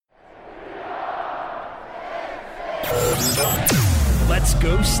Let's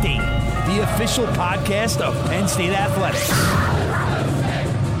Go State, the official podcast of Penn State Athletics.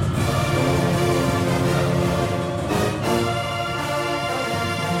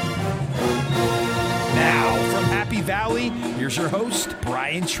 Now, from Happy Valley, here's your host,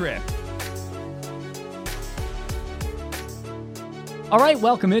 Brian Tripp. All right,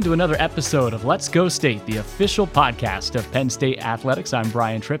 welcome into another episode of Let's Go State, the official podcast of Penn State Athletics. I'm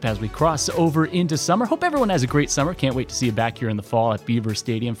Brian Tripp as we cross over into summer. Hope everyone has a great summer. Can't wait to see you back here in the fall at Beaver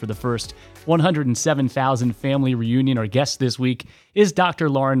Stadium for the first 107,000 family reunion. Our guest this week is Dr.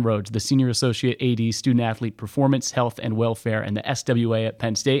 Lauren Rhodes, the Senior Associate AD, Student Athlete Performance, Health, and Welfare, and the SWA at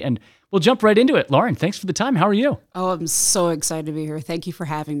Penn State. And we'll jump right into it. Lauren, thanks for the time. How are you? Oh, I'm so excited to be here. Thank you for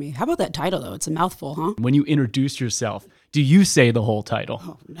having me. How about that title, though? It's a mouthful, huh? When you introduce yourself, do you say the whole title?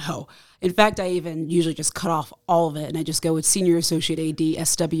 Oh, no. In fact, I even usually just cut off all of it, and I just go with Senior Associate AD,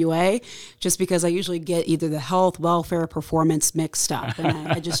 SWA, just because I usually get either the health, welfare, performance mixed up, and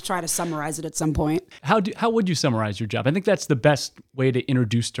I just try to summarize it at some point. How would you summarize your job? I think that's the best way to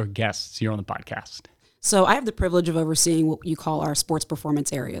introduce our guests here on the podcast. So I have the privilege of overseeing what you call our sports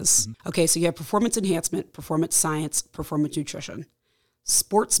performance areas. Mm-hmm. Okay, so you have performance enhancement, performance science, performance nutrition,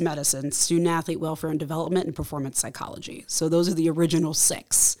 sports medicine, student athlete welfare and development, and performance psychology. So those are the original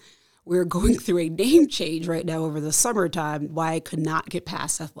 6. We're going through a name change right now over the summertime why I could not get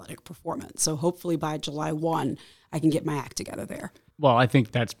past athletic performance. So hopefully by July 1, I can get my act together there. Well, I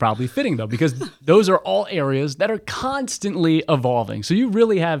think that's probably fitting, though, because those are all areas that are constantly evolving. So you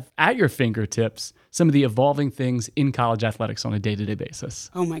really have at your fingertips some of the evolving things in college athletics on a day-to-day basis.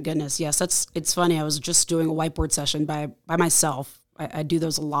 Oh, my goodness. Yes, it's funny. I was just doing a whiteboard session by myself. I do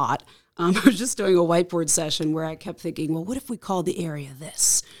those a lot. I was just doing a whiteboard session where I kept thinking, well, what if we call the area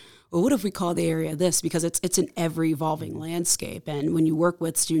this? Well, what if we call the area this? Because it's an ever-evolving landscape. And when you work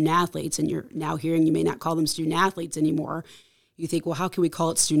with student athletes, and you're now hearing you may not call them student athletes anymore, you think, well, how can we call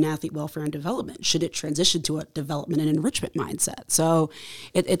it student athlete welfare and development? Should it transition to a development and enrichment mindset? So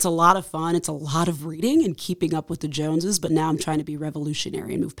it's a lot of fun. It's a lot of reading and keeping up with the Joneses, but now I'm trying to be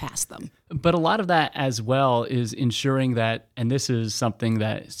revolutionary and move past them. But a lot of that as well is ensuring that, and this is something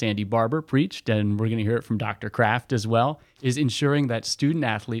that Sandy Barber preached, and we're going to hear it from Dr. Kraft as well, is ensuring that student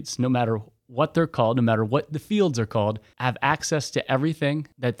athletes, no matter what they're called, no matter what the fields are called, have access to everything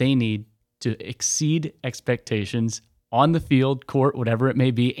that they need to exceed expectations on the field, court, whatever it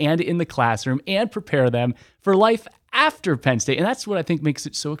may be, and in the classroom, and prepare them for life after Penn State. And that's what I think makes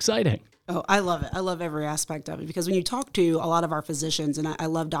it so exciting. Oh, I love it. I love every aspect of it because when you talk to a lot of our physicians, and I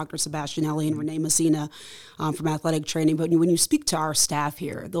love Dr. Sebastianelli and Renee Messina from athletic training, but when you speak to our staff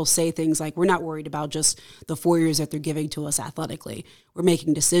here, they'll say things like, we're not worried about just the 4 years that they're giving to us athletically. We're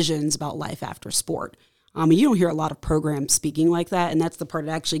making decisions about life after sport. And you don't hear a lot of programs speaking like that, and that's the part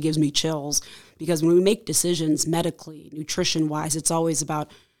that actually gives me chills because when we make decisions medically, nutrition-wise, it's always about,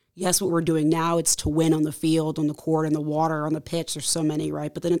 yes, what we're doing now, it's to win on the field, on the court, on the water, on the pitch. There's so many,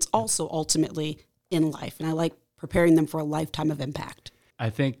 right? But then it's also ultimately in life, and I like preparing them for a lifetime of impact. I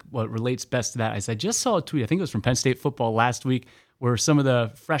think what relates best to that is I just saw a tweet, I think it was from Penn State football last week, where some of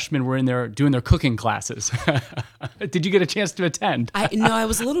the freshmen were in there doing their cooking classes. Did you get a chance to attend? I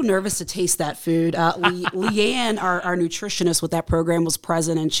was a little nervous to taste that food. Leanne, our nutritionist with that program, was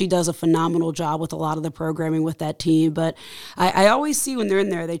present, and she does a phenomenal job with a lot of the programming with that team. But I always see when they're in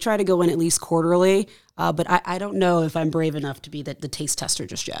there, they try to go in at least quarterly. But I don't know if I'm brave enough to be the taste tester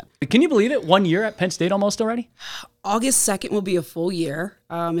just yet. Can you believe it? 1 year at Penn State almost already? August 2nd will be a full year.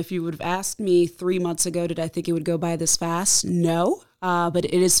 If you would have asked me 3 months ago, did I think it would go by this fast? No, but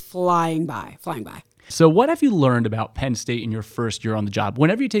it is flying by. So what have you learned about Penn State in your first year on the job?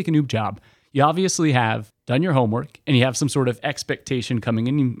 Whenever you take a new job, you obviously have done your homework and you have some sort of expectation coming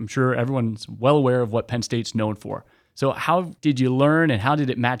in. I'm sure everyone's well aware of what Penn State's known for. So how did you learn and how did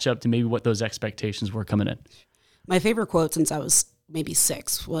it match up to maybe what those expectations were coming in? My favorite quote since I was maybe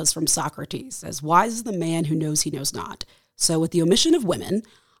 6 was from Socrates, as wise is the man who knows he knows not. So with the omission of women,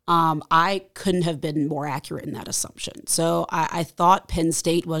 I couldn't have been more accurate in that assumption. So I thought Penn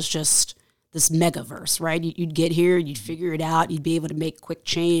State was just this megaverse, right? You'd get here, you'd figure it out, you'd be able to make quick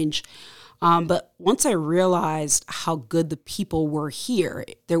change. But once I realized how good the people were here,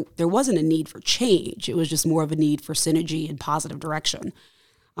 there wasn't a need for change. It was just more of a need for synergy and positive direction.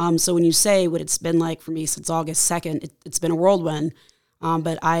 So when you say what it's been like for me since August 2nd, it's been a whirlwind.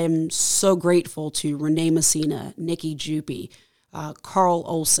 But I am so grateful to Renee Messina, Nikki Jupi, Carl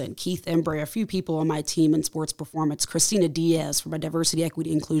Olson, Keith Embry, a few people on my team in sports performance, Christina Diaz from a diversity,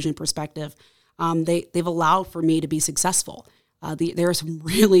 equity, inclusion perspective. They've allowed for me to be successful. There are some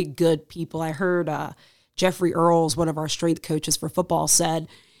really good people. I heard Jeffrey Earls, one of our strength coaches for football, said,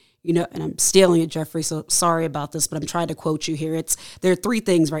 and I'm stealing it, Jeffrey, so sorry about this, but I'm trying to quote you here. There are three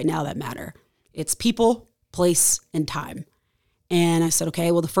things right now that matter. It's people, place, and time. And I said,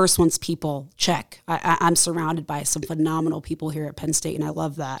 okay, well, the first one's people, check. I'm surrounded by some phenomenal people here at Penn State, and I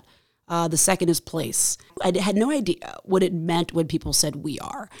love that. The second is place. I had no idea what it meant when people said we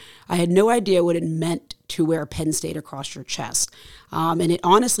are. I had no idea what it meant to wear Penn State across your chest. And it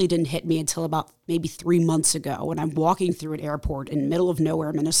honestly didn't hit me until about maybe 3 months ago when I'm walking through an airport in the middle of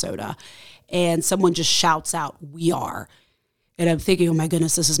nowhere, Minnesota, and someone just shouts out, we are. And I'm thinking, oh my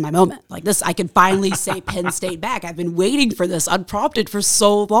goodness, this is my moment. Like this, I can finally say Penn State back. I've been waiting for this unprompted for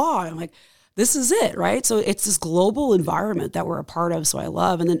so long. I'm like, this is it, right? So it's this global environment that we're a part of, so I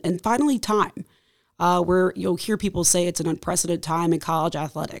love. And finally, time. Where you'll hear people say it's an unprecedented time in college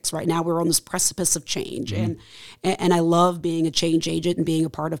athletics. Right now, we're on this precipice of change. And I love being a change agent and being a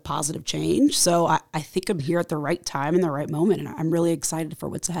part of positive change. So I think I'm here at the right time and the right moment, and I'm really excited for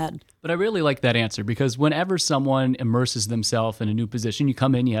what's ahead. But I really like that answer because whenever someone immerses themselves in a new position, you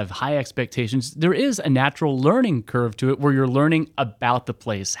come in, you have high expectations. There is a natural learning curve to it where you're learning about the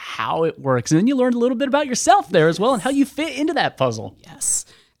place, how it works. And then you learn a little bit about yourself there as well and how you fit into that puzzle. Yes.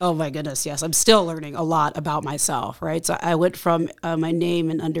 Oh my goodness, yes. I'm still learning a lot about myself, right? So I went from my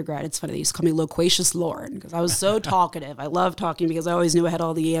name in undergrad, it's funny, they used to call me Loquacious Lauren because I was so talkative. I love talking because I always knew I had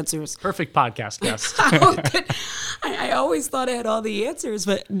all the answers. Perfect podcast guest. I always thought I had all the answers,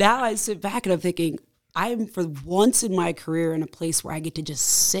 but now I sit back and I'm thinking, I'm for once in my career in a place where I get to just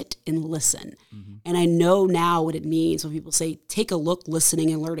sit and listen. Mm-hmm. And I know now what it means when people say, take a look,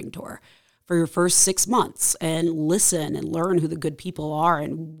 listening, and learning tour for your first 6 months and listen and learn who the good people are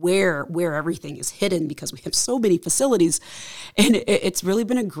and where everything is hidden because we have so many facilities. And it's really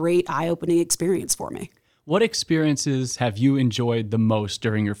been a great eye-opening experience for me. What experiences have you enjoyed the most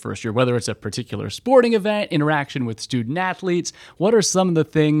during your first year, whether it's a particular sporting event, interaction with student athletes? What are some of the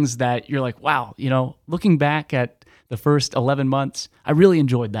things that you're like, wow, looking back at the first 11 months, I really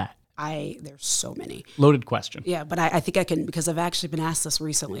enjoyed that? There's so many. Loaded question. Yeah, but I think I can, because I've actually been asked this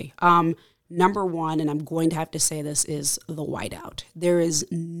recently. Number one, and I'm going to have to say this, is the whiteout. There is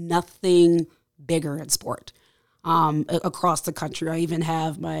nothing bigger in sport across the country. I even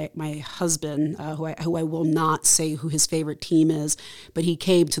have my husband, who I will not say who his favorite team is, but he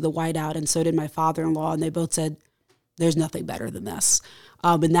came to the whiteout, and so did my father-in-law, and they both said, there's nothing better than this.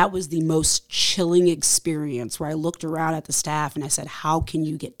 And that was the most chilling experience where I looked around at the staff and I said, how can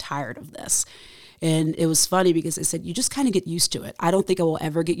you get tired of this? And it was funny because they said, you just kind of get used to it. I don't think I will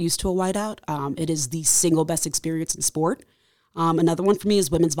ever get used to a whiteout. It is the single best experience in sport. Another one for me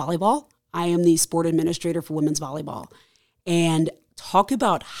is women's volleyball. I am the sport administrator for women's volleyball. And talk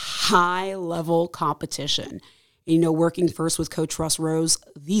about high-level competition. Working first with Coach Russ Rose,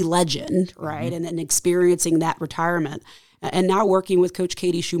 the legend, right? Mm-hmm. And then experiencing that retirement. And now working with Coach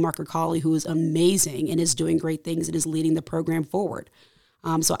Katie Schumacher-Colley, who is amazing and is doing great things and is leading the program forward.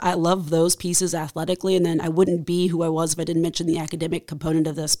 So I love those pieces athletically, and then I wouldn't be who I was if I didn't mention the academic component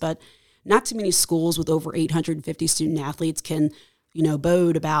of this, but not too many schools with over 850 student athletes can,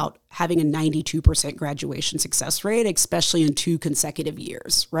 boast about having a 92% graduation success rate, especially in 2 consecutive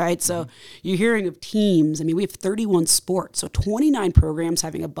years, right? So you're hearing of teams, we have 31 sports, so 29 programs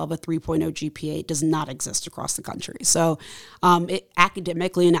having above a 3.0 GPA does not exist across the country. So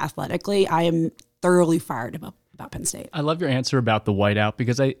academically and athletically, I am thoroughly fired about Penn State. I love your answer about the whiteout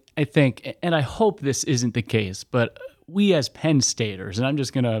because I think, and I hope this isn't the case, but we as Penn Staters, and I'm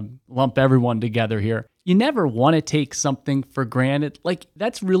just going to lump everyone together here, you never want to take something for granted. Like,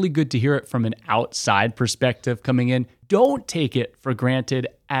 that's really good to hear it from an outside perspective coming in. Don't take it for granted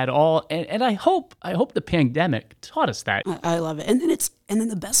at all. And I hope the pandemic taught us that. I love it. And then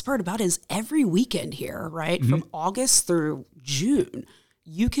the best part about it is every weekend here, right? Mm-hmm. From August through June,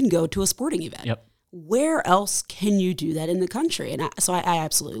 you can go to a sporting event. Yep. Where else can you do that in the country? And so I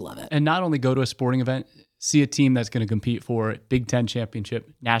absolutely love it. And not only go to a sporting event, see a team that's going to compete for Big Ten championship,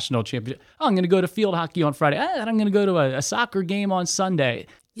 national championship. Oh, I'm going to go to field hockey on Friday. And I'm going to go to a soccer game on Sunday.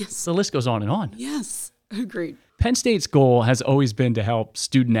 Yes. The list goes on and on. Yes, agreed. Penn State's goal has always been to help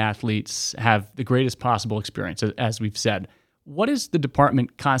student athletes have the greatest possible experience, as we've said. What is the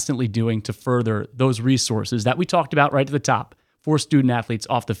department constantly doing to further those resources that we talked about right at the top for student athletes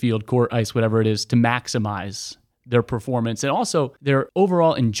off the field, court, ice, whatever it is, to maximize their performance and also their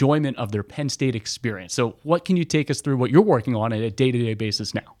overall enjoyment of their Penn State experience? So what can you take us through what you're working on at a day-to-day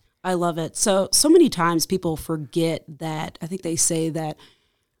basis now? I love it. So many times people forget that, I think they say that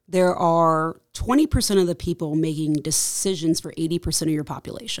there are 20% of the people making decisions for 80% of your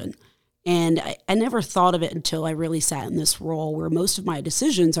population. And I never thought of it until I really sat in this role where most of my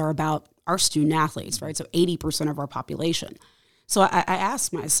decisions are about our student athletes, right? So 80% of our population. So I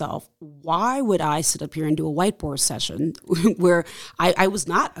asked myself, why would I sit up here and do a whiteboard session where I was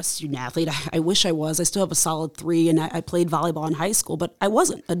not a student athlete? I wish I was. I still have a solid 3, and I played volleyball in high school, but I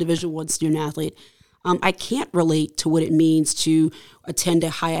wasn't a Division I student athlete. I can't relate to what it means to attend a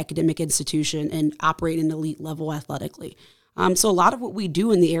high academic institution and operate an elite level athletically. So a lot of what we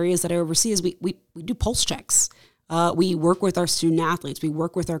do in the areas that I oversee is we do pulse checks. We work with our student athletes. We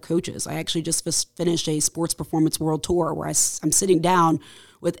work with our coaches. I actually just finished a sports performance world tour where I'm sitting down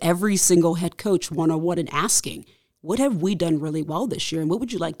with every single head coach one-on-one and asking, what have we done really well this year? And what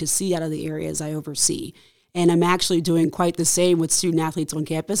would you like to see out of the areas I oversee? And I'm actually doing quite the same with student athletes on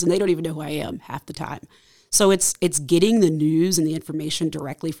campus, and they don't even know who I am half the time. So it's getting the news and the information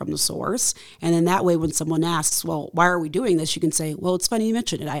directly from the source. And then that way, when someone asks, well, why are we doing this? You can say, well, it's funny you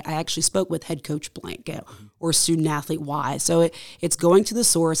mentioned it. I actually spoke with head coach blank or student athlete Y. So it's going to the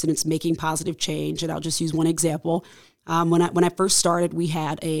source and it's making positive change. And I'll just use one example. When I first started, we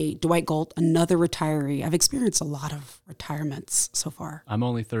had a Dwight Galt, another retiree. I've experienced a lot of retirements so far. I'm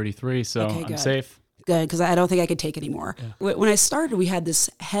only 33, so Okay, I'm safe. Good, because I don't think I could take anymore. Yeah. When I started, we had this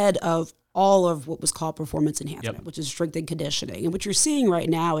head of all of what was called performance enhancement, which is strength and conditioning. And what you're seeing right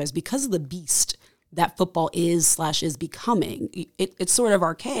now is because of the beast that football is becoming, it's sort of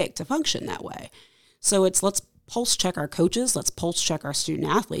archaic to function that way. So let's pulse check our coaches, let's pulse check our student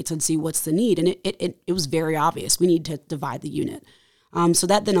athletes and see what's the need. And it was very obvious. We need to divide the unit. So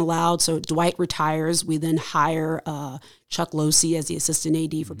that then allowed, so Dwight retires, we then hire Chuck Losey as the assistant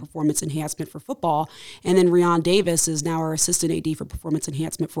AD for performance enhancement for football, and then Rion Davis is now our assistant AD for performance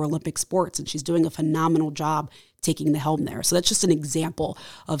enhancement for Olympic sports, and she's doing a phenomenal job taking the helm there. So that's just an example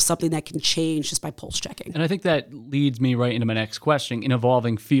of something that can change just by pulse checking. And I think that leads me right into my next question. In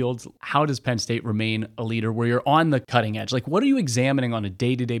evolving fields, how does Penn State remain a leader where you're on the cutting edge? Like, what are you examining on a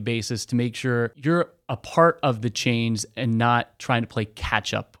day-to-day basis to make sure you're a part of the change and not trying to play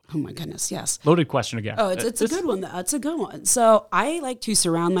catch up? Oh my goodness, yes. Loaded question again. Oh, it's a good one, though. It's a good one. So I like to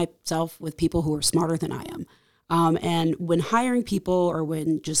surround myself with people who are smarter than I am. And when hiring people or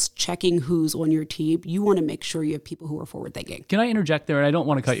when just checking who's on your team, you want to make sure you have people who are forward thinking. Can I interject there? And I don't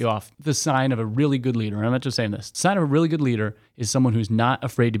want to cut you off. The sign of a really good leader, and I'm not just saying this, the sign of a really good leader is someone who's not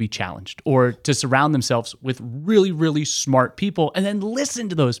afraid to be challenged or to surround themselves with really, really smart people and then listen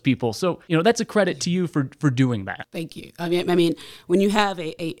to those people. So, that's a credit to you for doing that. Thank you. I mean, when you have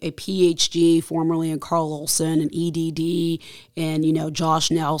a PhD formerly in Carl Olson, an EDD, and,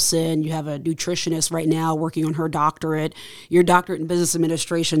 Josh Nelson, you have a nutritionist right now working on her doctorate. Your doctorate in business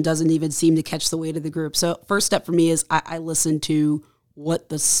administration doesn't even seem to catch the weight of the group. So first step for me is I listen to what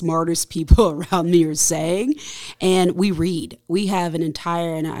the smartest people around me are saying, and we read. We have an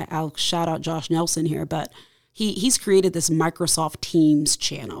entire, and I'll shout out Josh Nelson here, but he's created this Microsoft Teams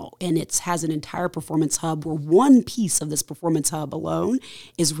channel, and it has an entire performance hub where one piece of this performance hub alone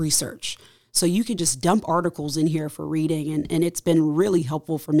is research. So you can just dump articles in here for reading, and it's been really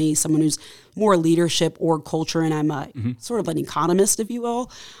helpful for me, someone who's more leadership or culture, and I'm sort of an economist, if you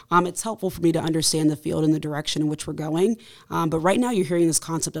will. It's helpful for me to understand the field and the direction in which we're going. But right now you're hearing this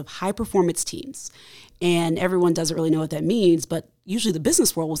concept of high-performance teams, and everyone doesn't really know what that means, but usually the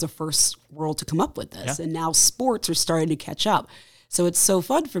business world was the first world to come up with this, and now sports are starting to catch up. So it's so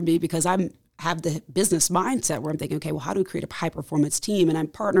fun for me because have the business mindset where I'm thinking, okay, well, how do we create a high-performance team? And I'm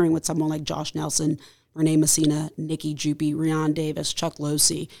partnering with someone like Josh Nelson, Renee Messina, Nikki Jupi, Rion Davis, Chuck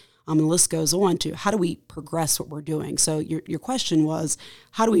Losey, and the list goes on to how do we progress what we're doing? So your question was,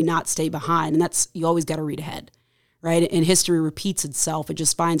 how do we not stay behind? And that's, you always got to read ahead, right? And history repeats itself. It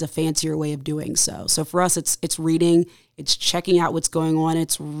just finds a fancier way of doing so. So for us, it's reading, it's checking out what's going on.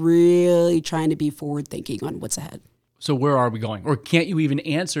 It's really trying to be forward-thinking on what's ahead. So where are we going? Or can't you even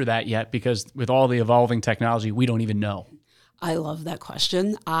answer that yet? Because with all the evolving technology, we don't even know. I love that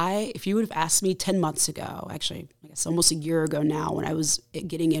question. If you would have asked me 10 months ago, actually, I guess almost a year ago now, when I was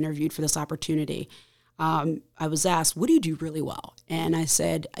getting interviewed for this opportunity, I was asked, what do you do really well? And I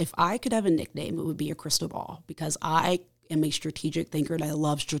said, if I could have a nickname, it would be a crystal ball, because I am a strategic thinker and I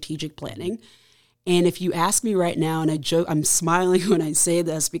love strategic planning. And if you ask me right now, and I joke, I'm smiling when I say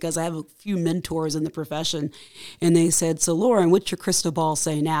this because I have a few mentors in the profession, and they said, so Lauren, what's your crystal ball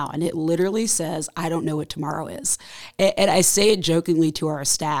say now? And it literally says, I don't know what tomorrow is. And I say it jokingly to our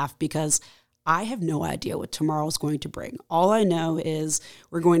staff because I have no idea what tomorrow is going to bring. All I know is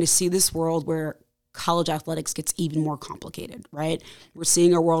we're going to see this world where college athletics gets even more complicated, right? We're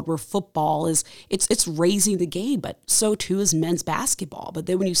seeing a world where football it's raising the game, but so too is men's basketball. But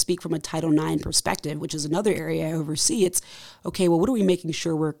then when you speak from a Title IX perspective, which is another area I oversee, it's, okay, well, what are we making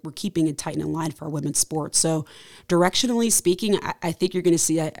sure we're keeping it tight and in line for our women's sports? So directionally speaking, I think you're going to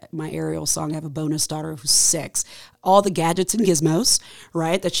see my Ariel song. I have a bonus daughter who's 6. All the gadgets and gizmos,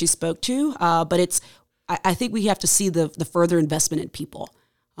 right, that she spoke to. But I think we have to see the further investment in people.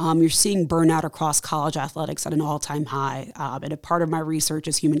 You're seeing burnout across college athletics at an all-time high. And a part of my research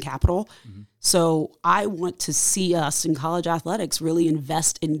is human capital. Mm-hmm. So I want to see us in college athletics really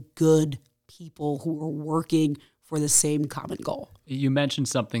invest in good people who are working for the same common goal. You mentioned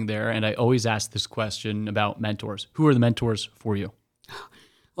something there, and I always ask this question about mentors. Who are the mentors for you?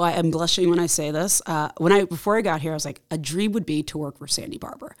 Well, I'm blushing when I say this. Before I got here, I was like, a dream would be to work for Sandy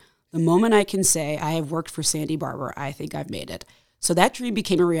Barbour. The moment I can say I have worked for Sandy Barbour, I think I've made it. So that dream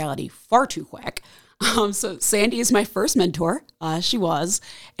became a reality far too quick. So Sandy is my first mentor. She was,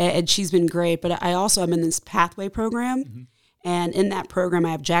 and she's been great. But I also am in this Pathway program. Mm-hmm. And in that program,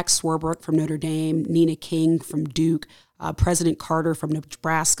 I have Jack Swarbrick from Notre Dame, Nina King from Duke, President Carter from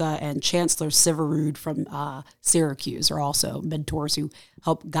Nebraska, and Chancellor Syverud from Syracuse are also mentors who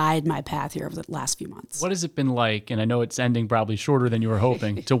helped guide my path here over the last few months. What has it been like, and I know it's ending probably shorter than you were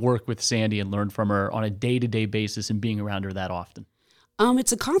hoping, to work with Sandy and learn from her on a day-to-day basis and being around her that often?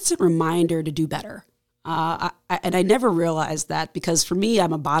 It's a constant reminder to do better. I never realized that, because for me,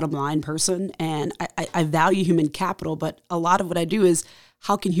 I'm a bottom line person, and I value human capital, but a lot of what I do is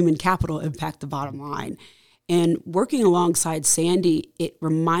how can human capital impact the bottom line? And working alongside Sandy, it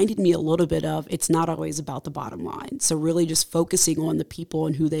reminded me a little bit of it's not always about the bottom line. So really just focusing on the people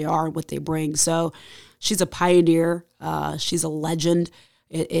and who they are and what they bring. So she's a pioneer. She's a legend.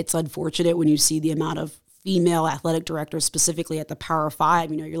 It's unfortunate when you see the amount of female athletic directors, specifically at the Power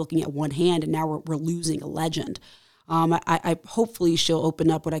 5. You're looking at one hand, and now we're losing a legend. I hopefully she'll open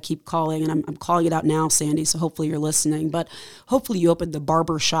up what I keep calling, and I'm calling it out now, Sandy, so hopefully you're listening, but hopefully you open the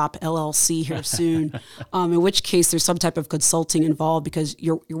Barbershop LLC here soon, in which case there's some type of consulting involved, because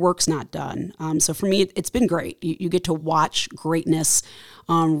your work's not done. So for me, it's been great. You get to watch greatness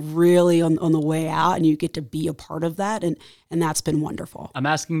really on the way out, and you get to be a part of that, and that's been wonderful. I'm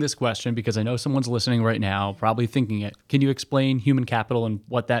asking this question because I know someone's listening right now, probably thinking it. Can you explain human capital and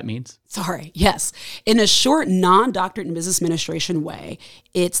what that means? Sorry, yes. In a short, non-doctorate in business administration way,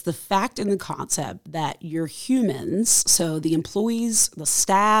 it's the fact and the concept that your humans, so the employees, the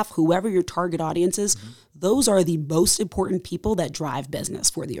staff, whoever your target audience is, mm-hmm. those are the most important people that drive business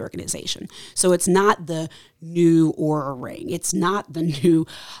for the organization. So it's not the new Oura Ring. It's not the new,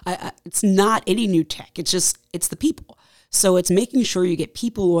 it's not any new tech. It's the people. So it's making sure you get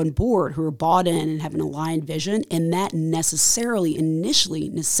people on board who are bought in and have an aligned vision, and that necessarily initially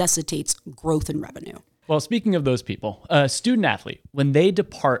necessitates growth and revenue. Well, speaking of those people, a student athlete, when they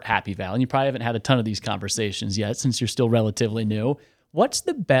depart Happy Valley, and you probably haven't had a ton of these conversations yet since you're still relatively new, what's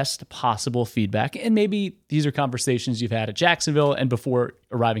the best possible feedback? And maybe these are conversations you've had at Jacksonville and before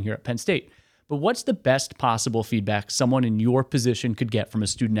arriving here at Penn State. But what's the best possible feedback someone in your position could get from a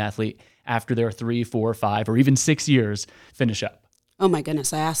student athlete after their 3, 4, 5, or even 6 years finish up? Oh my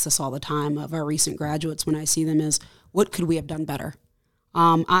goodness, I ask this all the time of our recent graduates when I see them is, what could we have done better?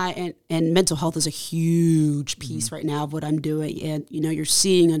 And mental health is a huge piece mm-hmm. right now of what I'm doing. And, you're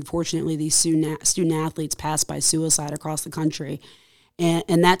seeing, unfortunately, these student athletes pass by suicide across the country.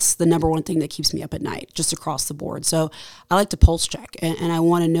 And that's the number one thing that keeps me up at night, just across the board. So I like to pulse check, and I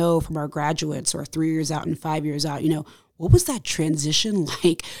want to know from our graduates who are 3 years out and 5 years out, what was that transition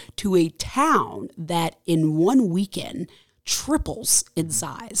like to a town that in one weekend triples in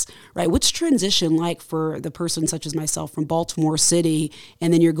size, right? What's transition like for the person such as myself from Baltimore City,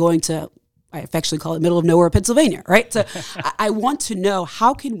 and then you're going to, I affectionately call it middle of nowhere, Pennsylvania, right? So I want to know,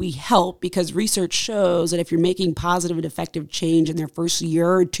 how can we help? Because research shows that if you're making positive and effective change in their first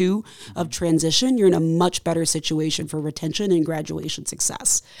year or two of transition, you're in a much better situation for retention and graduation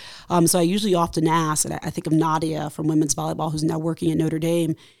success. So I usually often ask, and I think of Nadia from women's volleyball, who's now working at Notre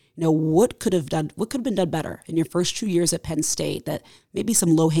Dame, what could have been done better in your first 2 years at Penn State, that maybe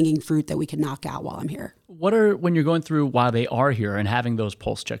some low-hanging fruit that we can knock out while I'm here? When you're going through while they are here and having those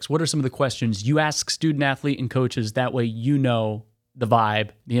pulse checks, what are some of the questions you ask student athlete and coaches, that way you know the vibe,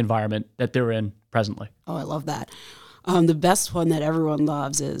 the environment that they're in presently? Oh, I love that. The best one that everyone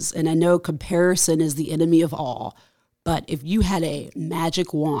loves is, and I know comparison is the enemy of all, but if you had a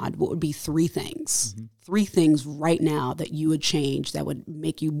magic wand, what would be 3 things? Mm-hmm. 3 things right now that you would change that would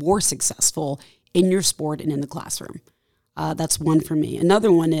make you more successful in your sport and in the classroom? That's one for me.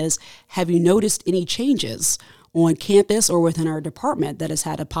 Another one is, have you noticed any changes on campus or within our department that has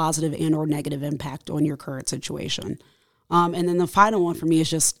had a positive and or negative impact on your current situation. And then the final one for me is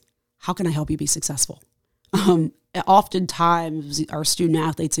just, how can I help you be successful? Oftentimes our student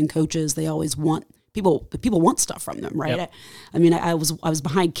athletes and coaches, they always want people want stuff from them, right? Yep. I mean, I was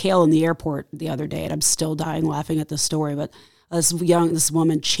behind Kale in the airport the other day, and I'm still dying laughing at the story, but this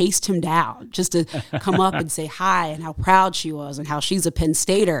woman chased him down just to come up and say hi and how proud she was and how she's a Penn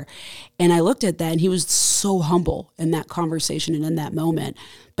Stater. And I looked at that, and he was so humble in that conversation and in that moment.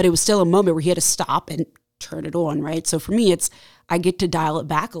 But it was still a moment where he had to stop and turn it on, right? So for me, I get to dial it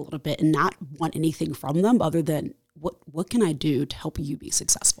back a little bit and not want anything from them other than what can I do to help you be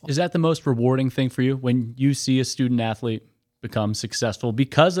successful? Is that the most rewarding thing for you when you see a student athlete become successful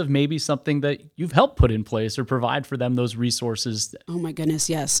because of maybe something that you've helped put in place or provide for them those resources? Oh my goodness,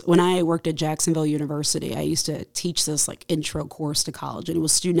 yes. When I worked at Jacksonville University, I used to teach this like intro course to college, and it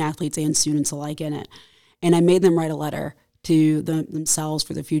was student athletes and students alike in it. And I made them write a letter to themselves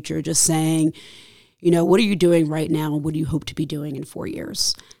for the future, just saying, what are you doing right now, and what do you hope to be doing in 4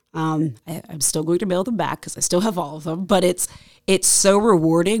 years? I'm still going to mail them back because I still have all of them, but it's so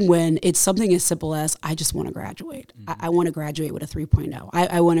rewarding when it's something as simple as, I just want to graduate. I want to graduate with a 3.0.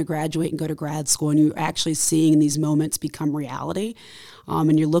 I want to graduate and go to grad school, and you're actually seeing these moments become reality.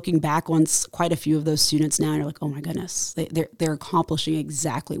 And you're looking back on quite a few of those students now, and you're like, oh my goodness, they're accomplishing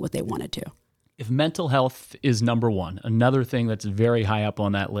exactly what they wanted to. If mental health is number one, another thing that's very high up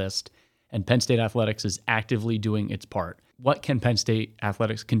on that list, and Penn State Athletics is actively doing its part, what can Penn State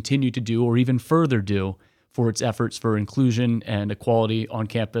Athletics continue to do or even further do for its efforts for inclusion and equality on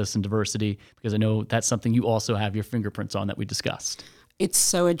campus and diversity? Because I know that's something you also have your fingerprints on that we discussed. It's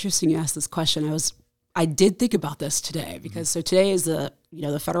so interesting you asked this question. I did think about this today because so today is the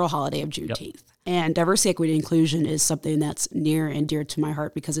federal holiday of Juneteenth. Yep. And diversity, equity, and inclusion is something that's near and dear to my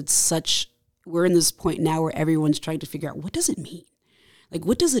heart because we're in this point now where everyone's trying to figure out, what does it mean? Like,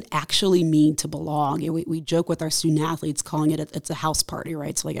 what does it actually mean to belong? We joke with our student athletes calling it's a house party,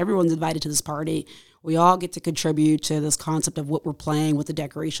 right? So like everyone's invited to this party. We all get to contribute to this concept of what we're playing, what the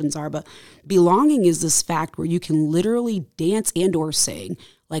decorations are. But belonging is this fact where you can literally dance and or sing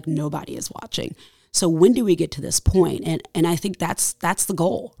like nobody is watching. So when do we get to this point? And I think that's the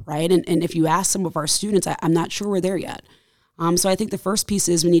goal, right? And if you ask some of our students, I'm not sure we're there yet. So I think the first piece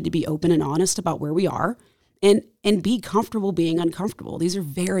is we need to be open and honest about where we are. And be comfortable being uncomfortable. These are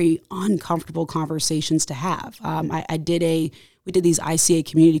very uncomfortable conversations to have. We did these ICA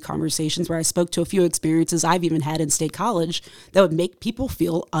community conversations where I spoke to a few experiences I've even had in State College that would make people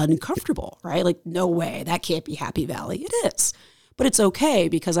feel uncomfortable, right? Like, no way, that can't be Happy Valley. It is. But it's okay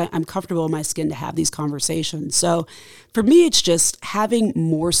because I'm comfortable in my skin to have these conversations. So for me, it's just having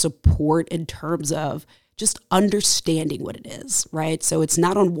more support in terms of just understanding what it is, right? So it's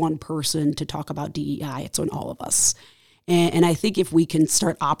not on one person to talk about DEI, it's on all of us. And I think if we can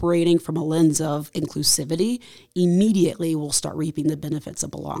start operating from a lens of inclusivity, immediately we'll start reaping the benefits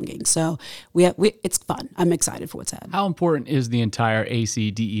of belonging. So it's fun. I'm excited for what's ahead. How important is the entire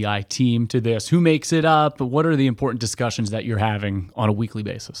AC DEI team to this? Who makes it up? What are the important discussions that you're having on a weekly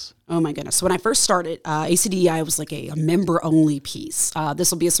basis? Oh my goodness. So when I first started, ACDEI was like a member-only piece.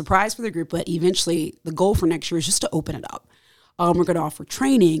 This will be a surprise for the group, but eventually the goal for next year is just to open it up. We're going to offer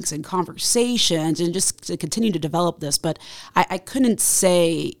trainings and conversations and just to continue to develop this. But I couldn't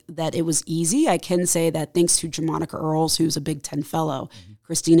say that it was easy. I can say that thanks to Jamonica Earls, who's a Big Ten fellow,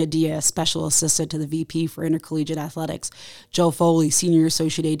 Christina Diaz, special assistant to the VP for Intercollegiate Athletics, Joe Foley, senior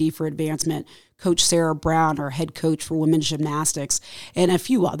associate AD for advancement, Coach Sarah Brown, our head coach for women's gymnastics, and a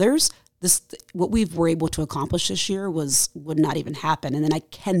few others, what we were able to accomplish this year would not even happen. And then I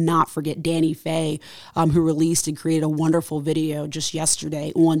cannot forget Danny Fay, who released and created a wonderful video just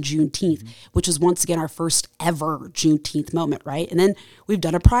yesterday on Juneteenth, which is once again our first ever Juneteenth moment, right? And then we've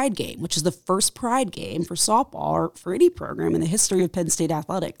done a Pride game, which is the first Pride game for softball or for any program in the history of Penn State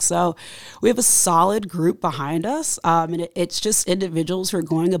athletics. So we have a solid group behind us, and it's just individuals who are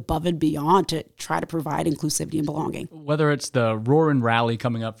going above and beyond to try to provide inclusivity and belonging. Whether it's the Roar and Rally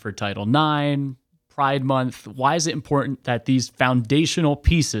coming up for Title IX, Pride Month, why is it important that these foundational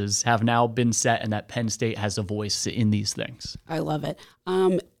pieces have now been set and that Penn State has a voice in these things? I love it.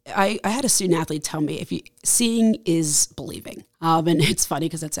 I had a student athlete tell me, seeing is believing. And it's funny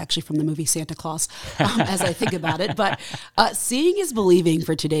because that's actually from the movie Santa Claus as I think about it. But seeing is believing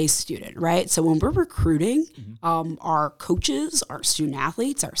for today's student, right? So when we're recruiting our coaches, our student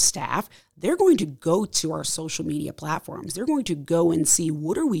athletes, our staff, they're going to go to our social media platforms. They're going to go and see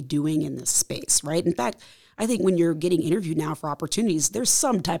what are we doing in this space, right? In fact, I think when you're getting interviewed now for opportunities, there's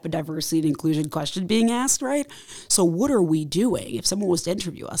some type of diversity and inclusion question being asked, right? So what are we doing? If someone was to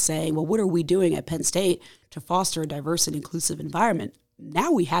interview us saying, well, what are we doing at Penn State to foster a diverse and inclusive environment?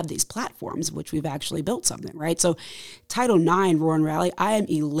 Now we have these platforms, which we've actually built something, right? So Title IX, Roar and Rally, I am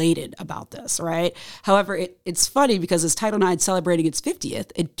elated about this, right? However, it's funny because as Title IX celebrating its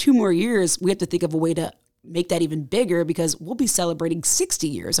 50th, in 2 more years, we have to think of a way to make that even bigger because we'll be celebrating 60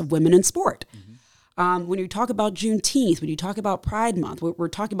 years of women in sport. When you talk about Juneteenth, when you talk about Pride Month, we're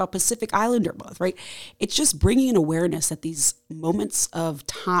talking about Pacific Islander Month, right? It's just bringing an awareness that these moments of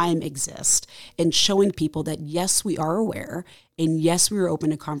time exist and showing people that, yes, we are aware, and yes, we are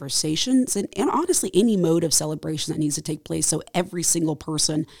open to conversations, and honestly, any mode of celebration that needs to take place so every single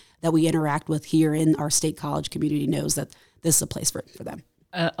person that we interact with here in our state college community knows that this is a place for them.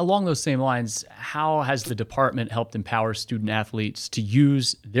 Along those same lines, how has the department helped empower student athletes to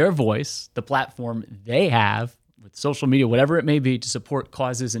use their voice, the platform they have with social media, whatever it may be, to support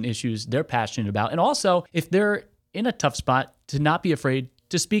causes and issues they're passionate about? And also, if they're in a tough spot, to not be afraid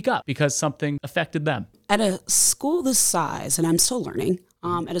to speak up because something affected them. At a school this size, and I'm still learning,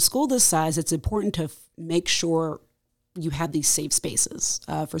 at a school this size, it's important to make sure you have these safe spaces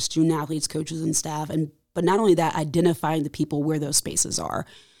for student athletes, coaches, and staff, but not only that, identifying the people where those spaces are.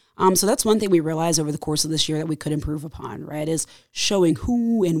 So that's one thing we realized over the course of this year that we could improve upon, right, is showing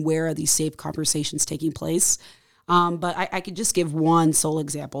who and where are these safe conversations taking place. But I could just give one sole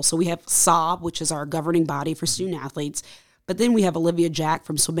example. So we have SOB, which is our governing body for student athletes. But then we have Olivia Jack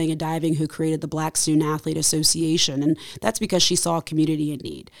from Swimming and Diving, who created the Black Student Athlete Association. And that's because she saw a community in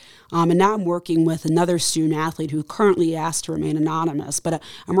need. And now I'm working with another student athlete who currently asked to remain anonymous. But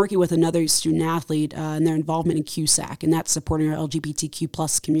I'm working with another student athlete in their involvement in CUSAC, and that's supporting our LGBTQ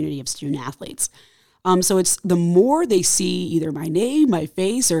plus community of student athletes. So it's the more they see either my name, my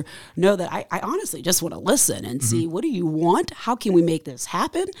face, or know that I honestly just want to listen and see, what do you want? How can we make this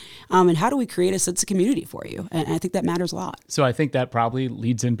happen? And how do we create a sense of community for you? And I think that matters a lot. So I think that probably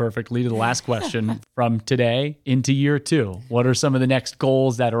leads in perfectly to the last question from today into year 2. What are some of the next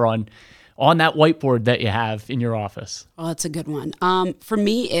goals that are on that whiteboard that you have in your office? Oh, that's a good one. For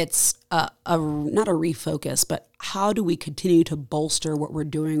me, it's not a refocus, but how do we continue to bolster what we're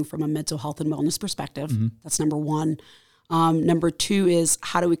doing from a mental health and wellness perspective? That's number 1. Number 2 is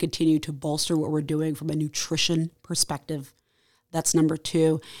how do we continue to bolster what we're doing from a nutrition perspective? That's number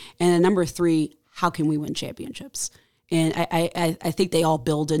 2. And then number 3, how can we win championships? And I think they all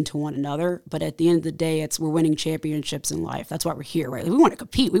build into one another. But at the end of the day, we're winning championships in life. That's why we're here, right? We want to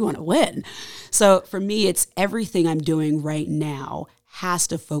compete. We want to win. So for me, it's everything I'm doing right now has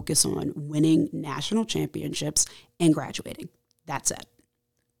to focus on winning national championships and graduating. That's it.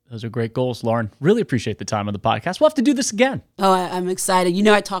 Those are great goals, Lauren. Really appreciate the time on the podcast. We'll have to do this again. Oh, I'm excited. You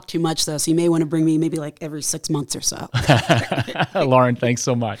know, I talk too much, though, so you may want to bring me maybe like every 6 months or so. Lauren, thanks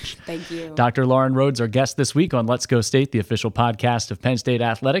so much. Thank you. Dr. Lauren Rhodes, our guest this week on Let's Go State, the official podcast of Penn State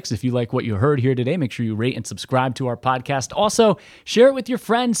Athletics. If you like what you heard here today, make sure you rate and subscribe to our podcast. Also, share it with your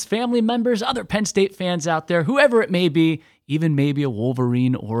friends, family members, other Penn State fans out there, whoever it may be, even maybe a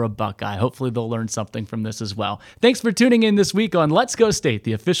Wolverine or a Buckeye. Hopefully they'll learn something from this as well. Thanks for tuning in this week on Let's Go State,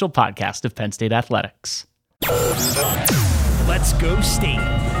 the official podcast of Penn State Athletics. Let's Go State,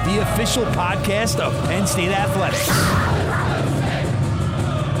 the official podcast of Penn State Athletics.